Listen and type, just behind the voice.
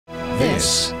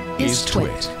This is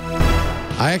TWiT.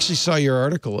 I actually saw your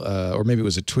article, or maybe it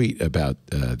was a tweet, about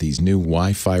these new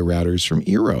Wi-Fi routers from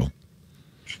Eero.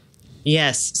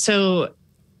 Yes. So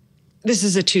this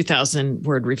is a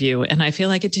 2,000-word review, and I feel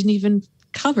like it didn't even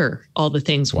cover all the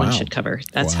things one should cover.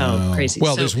 That's how crazy.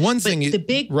 Well, there's one thing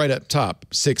right up top,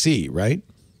 6E, right?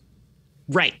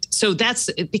 Right. So that's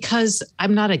because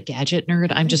I'm not a gadget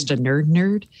nerd. I'm just a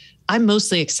nerd. I'm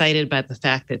mostly excited by the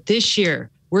fact that this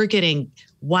year we're getting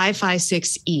Wi-Fi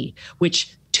 6E,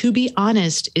 which, to be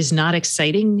honest, is not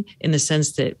exciting in the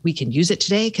sense that we can use it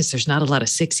today because there's not a lot of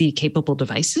 6E capable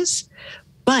devices.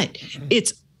 But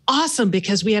it's awesome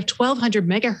because we have 1,200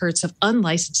 megahertz of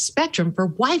unlicensed spectrum for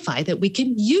Wi-Fi that we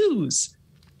can use,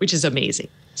 which is amazing.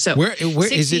 So where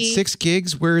is it 6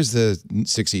 gigs? Where is the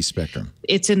 6E spectrum?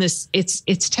 It's in this.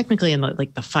 It's technically in the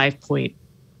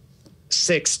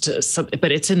 5.6 to something,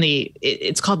 but it's in the.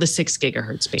 It's called the 6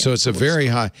 gigahertz band. So it's a very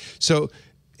high. So,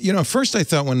 you know, first I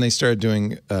thought when they started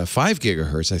doing 5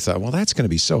 gigahertz, I thought, well, that's going to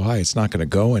be so high, it's not going to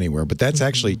go anywhere. But that's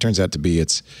actually turns out to be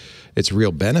its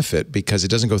real benefit because it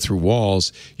doesn't go through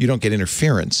walls. You don't get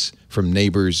interference from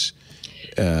neighbors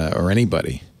or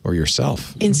anybody. Or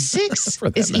yourself. And 6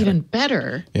 is even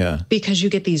better because you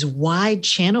get these wide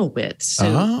channel widths.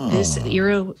 So this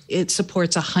Eero, it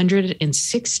supports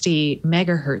 160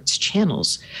 megahertz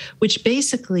channels, which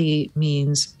basically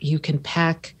means you can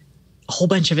pack a whole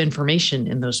bunch of information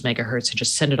in those megahertz and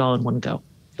just send it all in one go,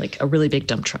 like a really big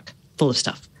dump truck full of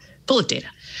stuff, full of data.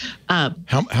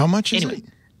 How much is it?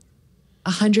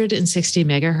 160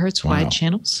 megahertz wide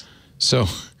channels. So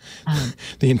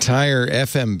the entire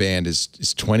FM band is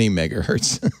 20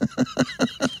 megahertz.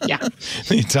 Yeah.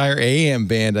 The entire AM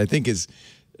band, I think, is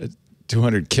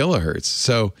 200 kilohertz.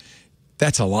 So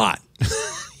that's a lot.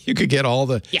 You could get all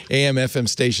the AM, FM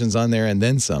stations on there and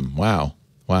then some. Wow.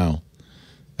 Wow.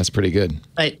 That's pretty good.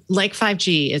 But like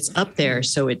 5G, it's up there.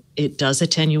 So it does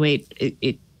attenuate.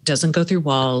 It doesn't go through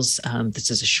walls.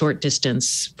 This is a short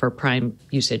distance for prime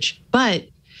usage. But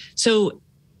so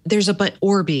there's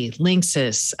Orbi,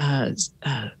 Linksys,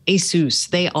 Asus,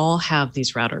 they all have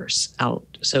these routers out.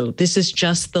 So this is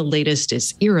just the latest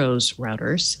is Eero's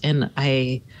routers. And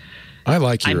I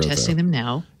like Eero, I'm testing them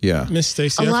now. Yeah. Miss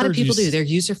Stacey, a lot of people do. They're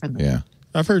user-friendly. Yeah.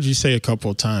 I've heard you say a couple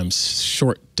of times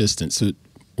short distance. So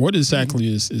what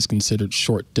exactly is considered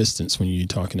short distance when you're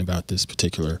talking about this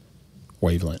particular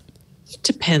wavelength? It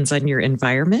depends on your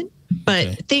environment.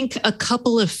 But think a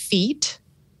couple of feet.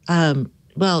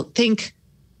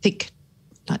 Think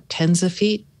not tens of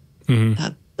feet,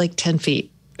 like 10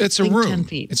 feet. It's a room. 10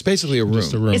 feet. It's basically a room.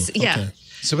 Just a room. Yeah.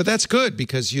 So, but that's good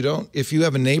because you don't, if you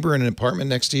have a neighbor in an apartment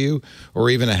next to you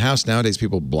or even a house nowadays,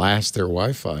 people blast their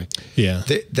Wi-Fi. Yeah.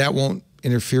 That won't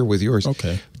interfere with yours.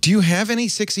 Okay. Do you have any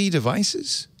 6E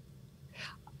devices?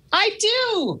 I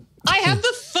do. I have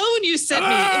the phone you sent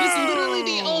me. It was literally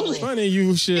the only. Funny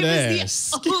you should ask. It was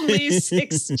the only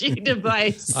 6G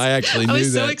device. I actually knew that. I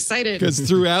was so excited. Because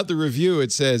throughout the review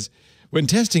it says, when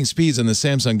testing speeds on the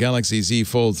Samsung Galaxy Z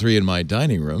Fold 3 in my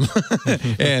dining room,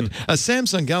 and a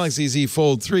Samsung Galaxy Z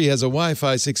Fold 3 has a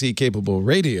Wi-Fi 6E capable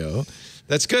radio.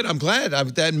 That's good. I'm glad.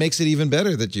 That makes it even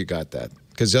better that you got that.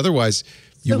 Because otherwise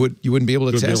you wouldn't be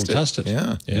able to test it.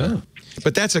 Yeah.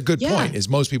 But that's a good point, is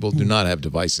most people do not have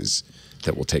devices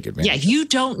that will take advantage. Yeah, you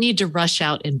don't need to rush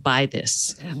out and buy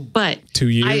this. But 2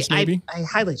 years, maybe? I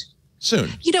highly soon.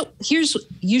 You know,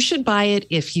 you should buy it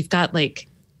if you've got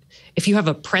if you have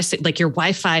a like your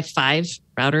Wi-Fi 5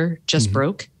 router just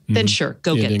broke, then sure,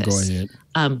 go get this. Go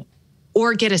ahead.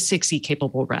 Or get a 6E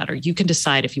capable router. You can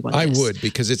decide if you want this. I would,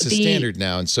 because it's a standard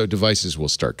now, and so devices will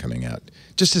start coming out.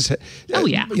 Just as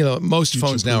you know, most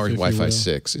phones now are Wi-Fi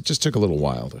 6. It just took a little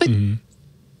while.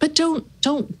 But don't.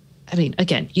 I mean,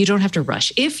 again, you don't have to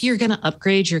rush. If you're going to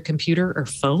upgrade your computer or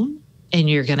phone and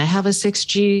you're going to have a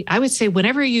 6G, I would say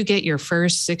whenever you get your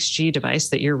first 6G device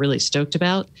that you're really stoked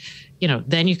about, you know,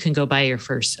 then you can go buy your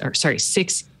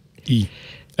 6E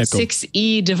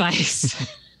device.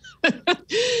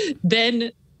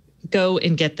 Then go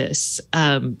and get this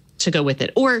to go with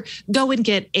it, or go and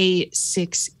get a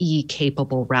 6E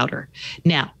capable router.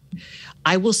 Now,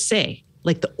 I will say,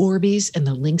 like the Orbis and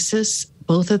the Linksys,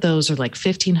 both of those are like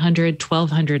 $1,500,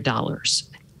 $1,200,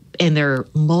 and they're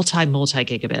multi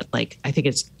gigabit. Like I think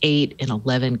it's 8 and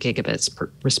 11 gigabits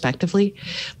respectively.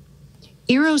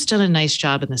 Eero's done a nice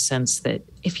job in the sense that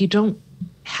if you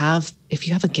have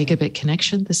a gigabit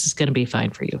connection, this is going to be fine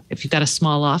for you. If you've got a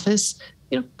small office,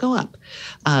 you know, go up.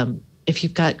 If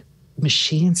you've got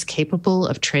machines capable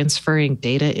of transferring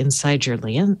data inside your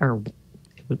LAN, or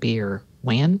it would be your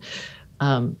WAN,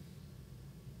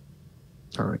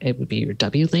 or it would be your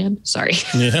WLAN. Sorry.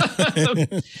 Yeah.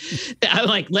 I'm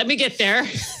like, let me get there.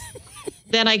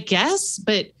 then I guess,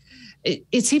 but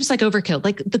it seems like overkill.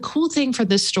 Like the cool thing from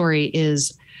this story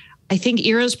is I think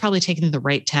Eero's probably taking the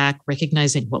right tack,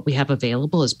 recognizing what we have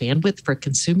available as bandwidth for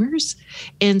consumers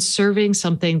and serving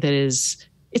something that it's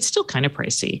still kind of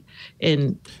pricey.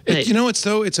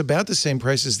 It's about the same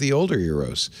price as the older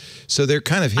Eeros. So they're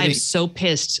kind of hitting. I'm so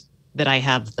pissed that I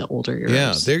have the older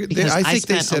Eeros. Yeah, I think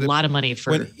they spent a lot of money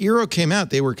for. When Eero came out,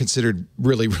 they were considered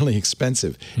really, really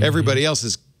expensive. Mm-hmm. Everybody else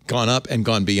has gone up and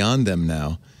gone beyond them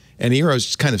now. And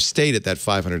Eero's kind of stayed at that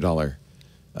 $500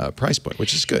 price point,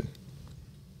 which is good.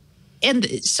 And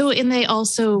they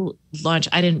also launched,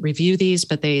 I didn't review these,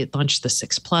 but they launched the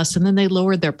 6 Plus, and then they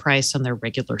lowered their price on their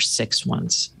regular 6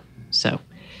 ones. So,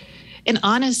 and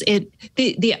honest,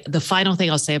 the final thing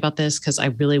I'll say about this, because I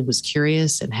really was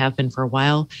curious and have been for a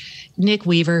while, Nick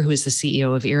Weaver, who is the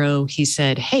CEO of Eero, he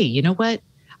said, hey, you know what?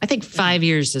 I think 5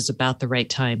 years is about the right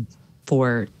time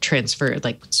for transfer,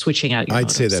 like switching out your I'd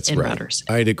say that's right. routers.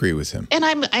 I'd agree with him. And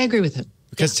I agree with him.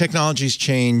 Because technologies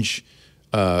change.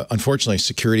 Unfortunately,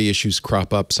 security issues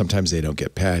crop up. Sometimes they don't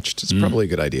get patched. It's probably a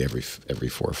good idea every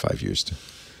 4 or 5 years to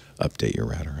update your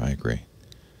router. I agree.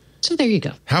 So there you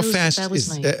go. How fast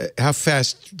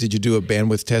did you do a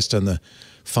bandwidth test on the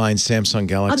fine Samsung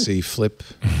Galaxy Flip?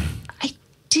 I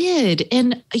did.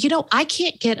 And, I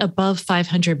can't get above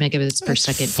 500 megabits per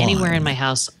second anywhere in my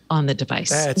house on the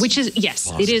device, which is, yes,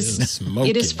 it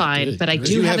is fine, but I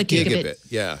do have a gigabit.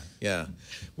 Yeah.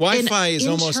 Wi-Fi is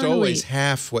almost always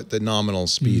half what the nominal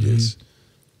speed is.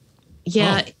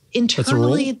 Yeah.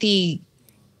 Internally,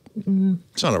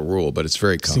 it's not a rule, but it's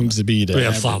very common. Seems to be the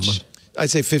average. I'd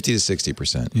say 50 to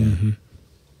 60%.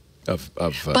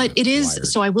 But it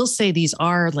is, so I will say these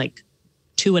are like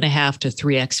 2.5 to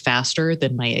 3x faster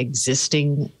than my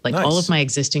existing, all of my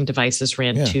existing devices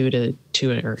ran 2 to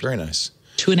 2 or very nice.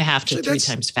 2.5 to 3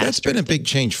 times faster. That's been a big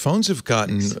change. Phones have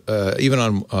gotten, even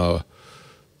on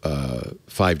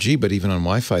 5G, but even on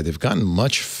Wi-Fi, they've gotten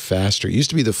much faster. It used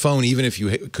to be the phone, even if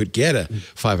you could get a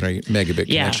 500 megabit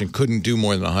connection, couldn't do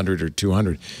more than 100 or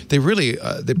 200. They really,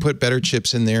 they put better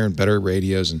chips in there and better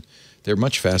radios, and they're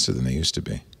much faster than they used to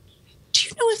be. Do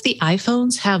you know if the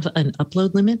iPhones have an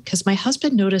upload limit? Because my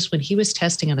husband noticed when he was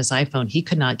testing on his iPhone, he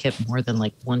could not get more than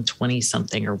like 120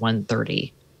 something or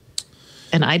 130.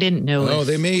 And I didn't know if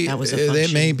that was a function.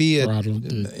 They may be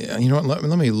you know what,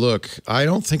 let me look. I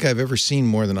don't think I've ever seen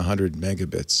more than 100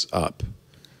 megabits up.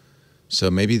 So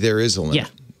maybe there is a limit. Yeah.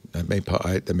 That may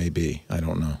be. I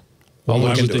don't know.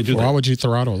 Why would you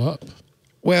throttle up?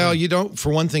 Well, you don't.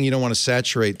 For one thing, you don't want to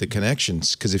saturate the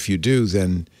connections, because if you do,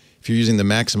 then if you're using the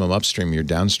maximum upstream, your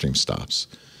downstream stops.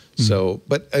 So,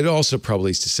 but it also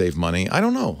probably is to save money. I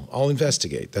don't know. I'll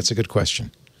investigate. That's a good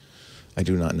question. I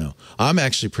do not know. I'm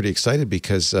actually pretty excited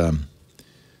because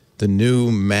the new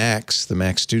Macs, the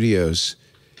Mac Studios,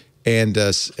 and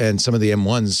some of the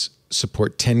M1s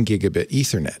support 10 gigabit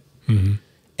Ethernet.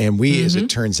 And we, as it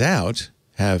turns out,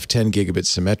 have 10 gigabit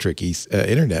symmetric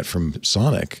internet from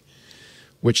Sonic,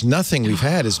 which nothing we've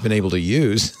had has been able to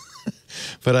use.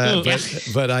 but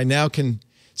I now can.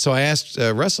 So I asked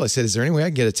Russell, I said, is there any way I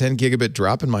can get a 10 gigabit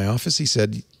drop in my office? He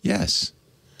said, yes.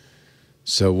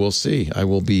 So we'll see. I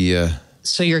will be.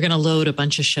 So you're going to load a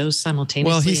bunch of shows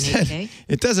simultaneously well, he in said 8K?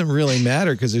 It doesn't really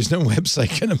matter because there's no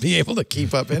website going to be able to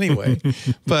keep up anyway.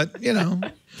 But,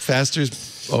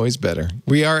 faster's always better.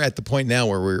 We are at the point now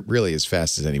where we're really as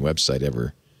fast as any website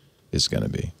ever is going to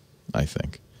be, I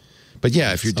think. But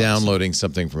yeah, if you're downloading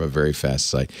something from a very fast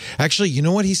site. Actually, you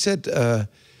know what he said? That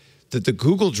the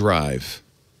Google Drive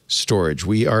storage,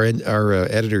 our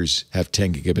editors have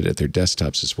 10 gigabit at their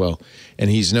desktops as well.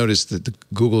 And he's noticed that the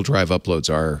Google Drive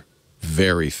uploads are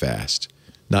very fast.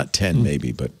 Not 10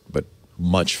 maybe, but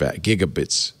much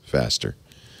gigabits faster.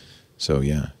 So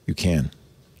yeah, you can.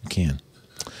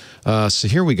 So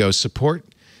here we go. Support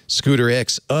Scooter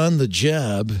X on the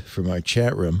job from our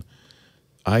chat room.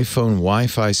 iPhone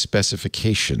Wi-Fi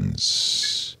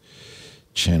specifications.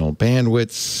 Channel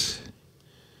bandwidth.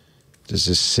 Does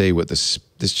this say what this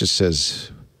just says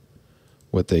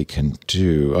what they can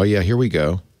do? Oh yeah, here we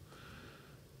go.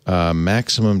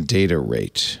 Maximum data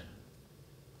rate.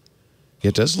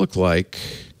 It does look like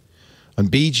on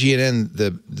BGNN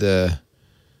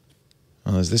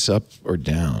is this up or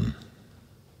down?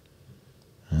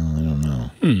 Well, I don't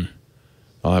know.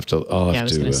 I'll have to.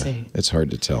 It's hard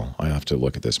to tell. I have to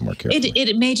look at this more carefully.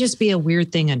 It may just be a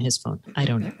weird thing on his phone. I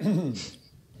don't know.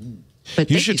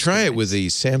 But you should try it with the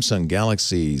Samsung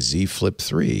Galaxy Z Flip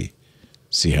 3.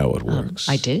 See how it works.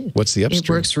 I did. What's the upstream? It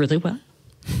works really well.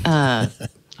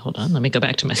 Hold on. Let me go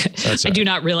back to my... I do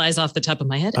not realize off the top of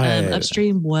my head.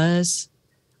 Upstream was...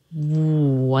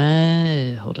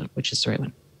 hold on. Which is the right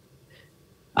one?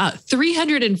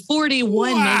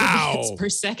 341 Wow. megabits per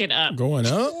second up. Going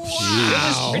up? It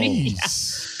was pretty.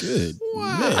 Good.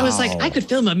 Wow. I was like, I could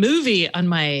film a movie on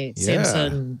my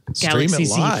Samsung Stream it Galaxy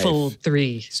Z live. Fold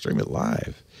 3. Stream it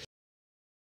live.